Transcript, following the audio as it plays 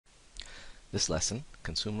This lesson,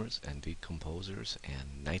 Consumers and Decomposers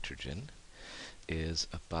and Nitrogen, is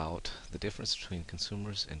about the difference between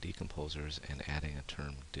consumers and decomposers and adding a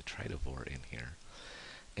term detritivore in here.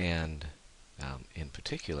 And in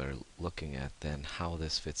particular, looking at then how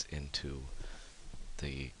this fits into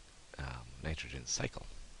the nitrogen cycle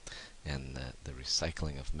and the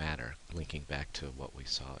recycling of matter, linking back to what we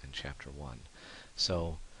saw in Chapter 1.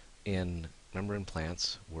 So, remember in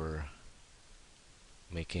plants, we're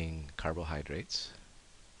making carbohydrates,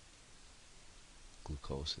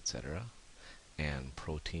 glucose, etc., and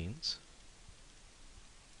proteins,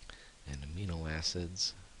 and amino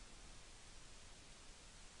acids,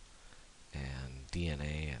 and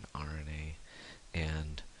DNA and RNA,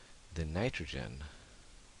 and the nitrogen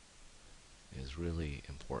is really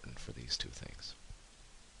important for these two things,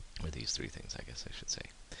 or these three things, I guess I should say.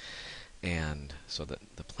 And so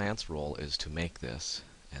the plant's role is to make this,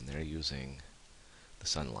 and they're using the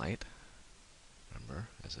sunlight, remember,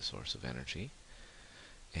 as a source of energy.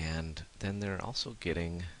 And then they're also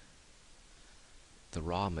getting the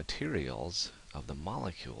raw materials of the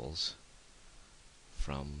molecules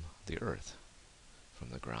from the earth, from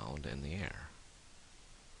the ground and the air.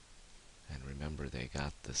 And remember, they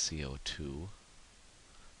got the CO2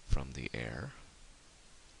 from the air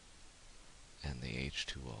and the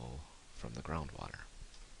H2O from the groundwater.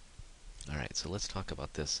 Alright, so let's talk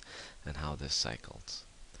about this and how this cycles.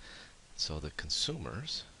 So the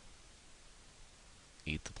consumers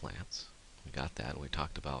eat the plants. We got that. We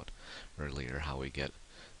talked about earlier how we get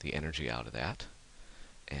the energy out of that.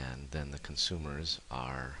 And then the consumers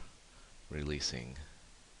are releasing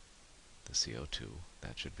the CO2.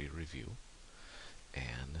 That should be review.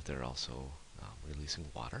 And they're also releasing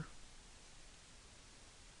water.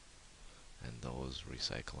 And those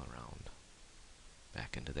recycle around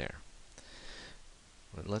back into there.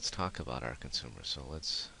 But let's talk about our consumers. So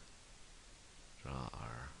let's draw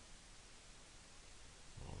our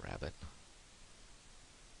little rabbit.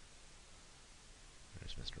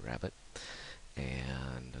 There's Mr. Rabbit.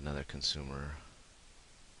 And another consumer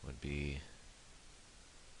would be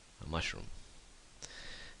a mushroom.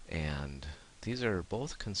 And these are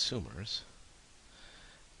both consumers,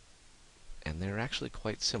 and they're actually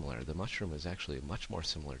quite similar. The mushroom is actually much more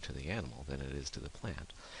similar to the animal than it is to the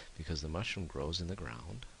plant, because the mushroom grows in the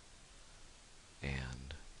ground,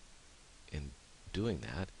 and in doing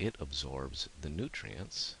that, it absorbs the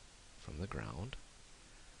nutrients from the ground,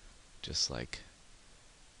 just like,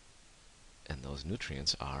 and those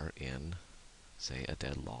nutrients are in, say, a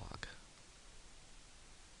dead log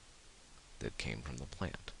that came from the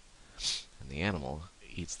plant. And the animal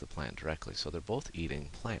eats the plant directly, so they're both eating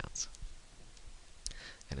plants.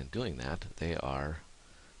 And in doing that, they are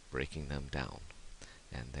breaking them down.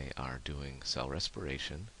 And they are doing cell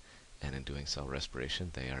respiration, and in doing cell respiration,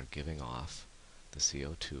 they are giving off the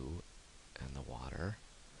CO2 and the water,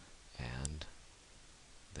 and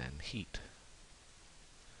then heat.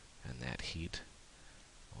 And that heat,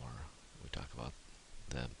 or we talk about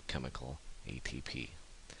the chemical ATP.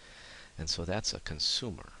 And so that's a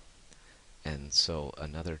consumer. And so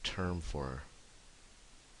another term for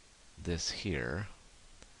this here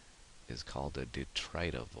is called a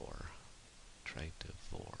detritivore.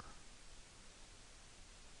 Detritivore.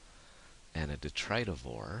 And a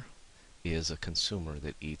detritivore is a consumer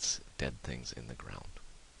that eats dead things in the ground.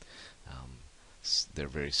 They're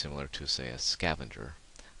very similar to, say, a scavenger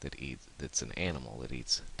that's an animal that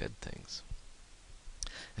eats dead things.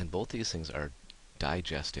 And both these things are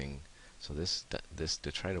digesting. So this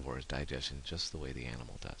detritivore is digesting just the way the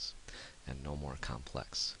animal does, and no more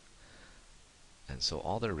complex. And so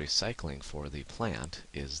all they're recycling for the plant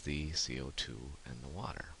is the CO2 and the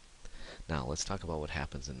water. Now let's talk about what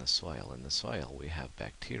happens in the soil. In the soil we have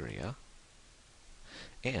bacteria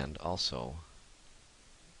and also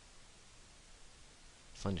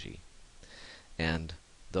fungi. And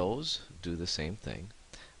those do the same thing.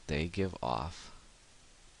 They give off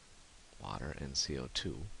water and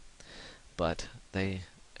CO2. But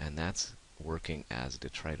and that's working as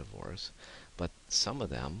detritivores, but some of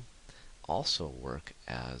them also work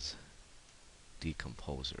as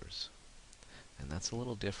decomposers. And that's a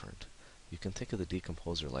little different. You can think of the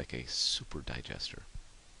decomposer like a super digester.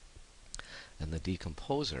 And the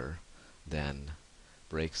decomposer then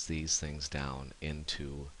breaks these things down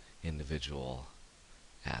into individual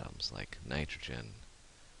atoms like nitrogen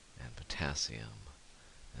and potassium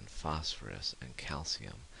and phosphorus and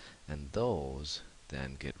calcium. And those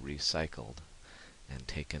then get recycled and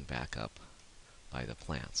taken back up by the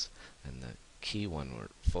plants. And the key one we're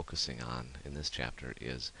focusing on in this chapter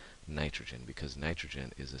is nitrogen, because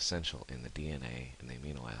nitrogen is essential in the DNA and the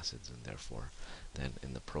amino acids, and therefore then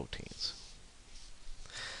in the proteins.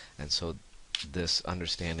 And so this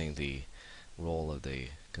understanding the role of the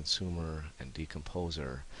consumer and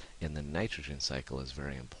decomposer in the nitrogen cycle is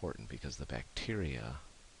very important, because the bacteria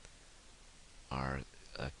are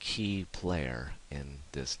a key player in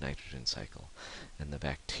this nitrogen cycle. And the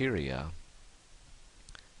bacteria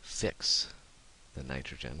fix the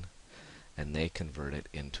nitrogen, and they convert it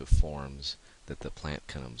into forms that the plant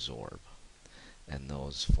can absorb. And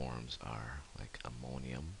those forms are like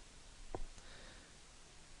ammonium,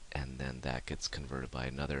 and then that gets converted by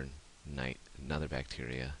another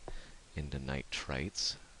bacteria into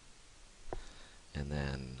nitrites, and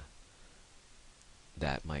then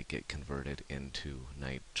that might get converted into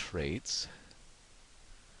nitrates,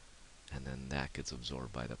 and then that gets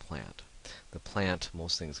absorbed by the plant. The plant,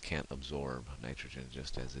 most things can't absorb nitrogen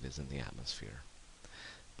just as it is in the atmosphere,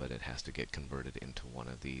 but it has to get converted into one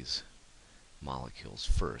of these molecules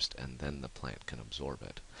first, and then the plant can absorb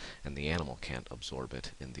it. And the animal can't absorb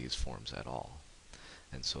it in these forms at all.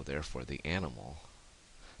 And so therefore the animal,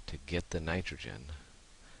 to get the nitrogen,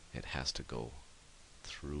 it has to go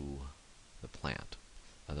through the plant.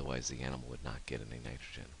 Otherwise the animal would not get any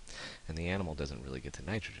nitrogen. And the animal doesn't really get the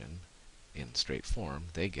nitrogen in straight form.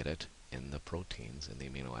 They get it in the proteins and the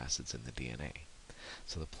amino acids in the DNA.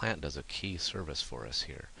 So the plant does a key service for us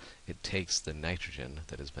here. It takes the nitrogen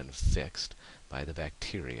that has been fixed by the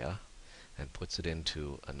bacteria and puts it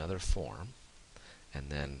into another form, and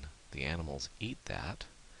then the animals eat that,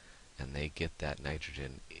 and they get that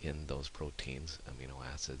nitrogen in those proteins, amino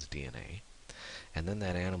acids, DNA, and then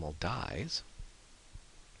that animal dies.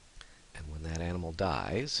 And when that animal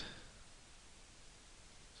dies,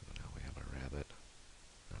 so now we have our rabbit,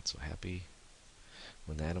 not so happy.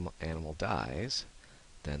 When that animal dies,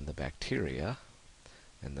 then the bacteria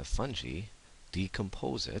and the fungi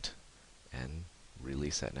decompose it and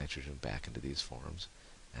release that nitrogen back into these forms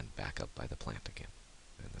and back up by the plant again.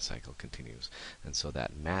 And the cycle continues. And so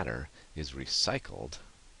that matter is recycled,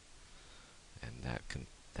 and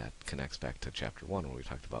that connects back to chapter 1 where we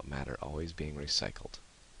talked about matter always being recycled.